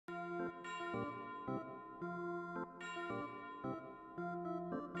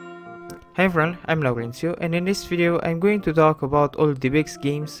Hi everyone, I'm Laurencio, and in this video I'm going to talk about all the big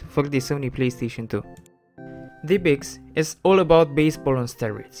games for the Sony PlayStation 2. The Bigs is all about baseball on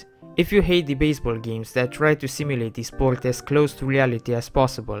steroids. If you hate the baseball games that try to simulate the sport as close to reality as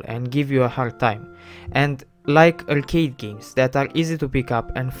possible and give you a hard time, and like arcade games that are easy to pick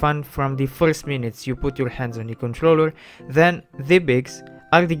up and fun from the first minutes you put your hands on the controller, then The Bigs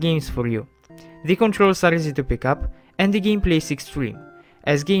are the games for you. The controls are easy to pick up and the gameplay is extreme.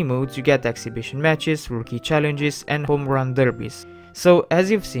 As game modes you get exhibition matches, rookie challenges and home run derbies. So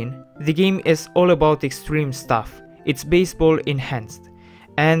as you've seen, the game is all about extreme stuff. It's baseball enhanced.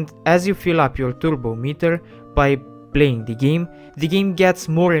 And as you fill up your turbo meter by playing the game gets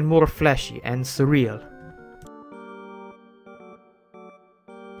more and more flashy and surreal.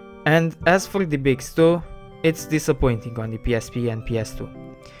 And as for the Bigs though, it's disappointing on the PSP and PS2.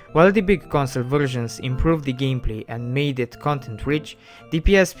 While the big console versions improved the gameplay and made it content-rich, the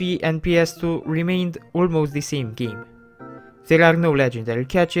PSP and PS2 remained almost the same game. There are no legendary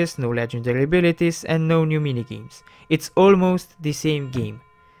catches, no legendary abilities, and no new minigames. It's almost the same game.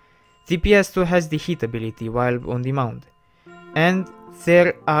 The PS2 has the hit ability while on the mound. And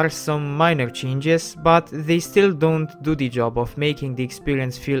there are some minor changes, but they still don't do the job of making the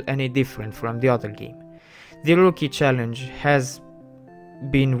experience feel any different from the other game. The Rookie Challenge has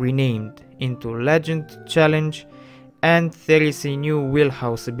been renamed into Legend Challenge, and there is a new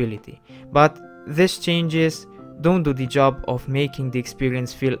Wheelhouse ability, but these changes don't do the job of making the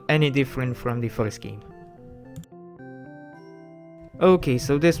experience feel any different from the first game. Okay,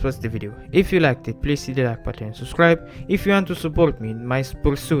 so this was the video. If you liked it, please hit the like button and subscribe. If you want to support me in my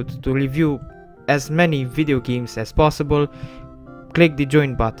pursuit to review as many video games as possible, click the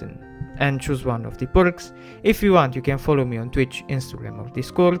join button and choose one of the perks. If you want, you can follow me on Twitch, Instagram or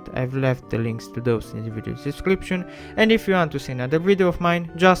Discord. I've left the links to those in the video description. And if you want to see another video of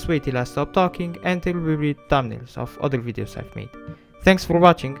mine, just wait till I stop talking and there will be thumbnails of other videos I've made. Thanks for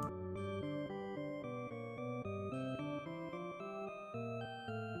watching.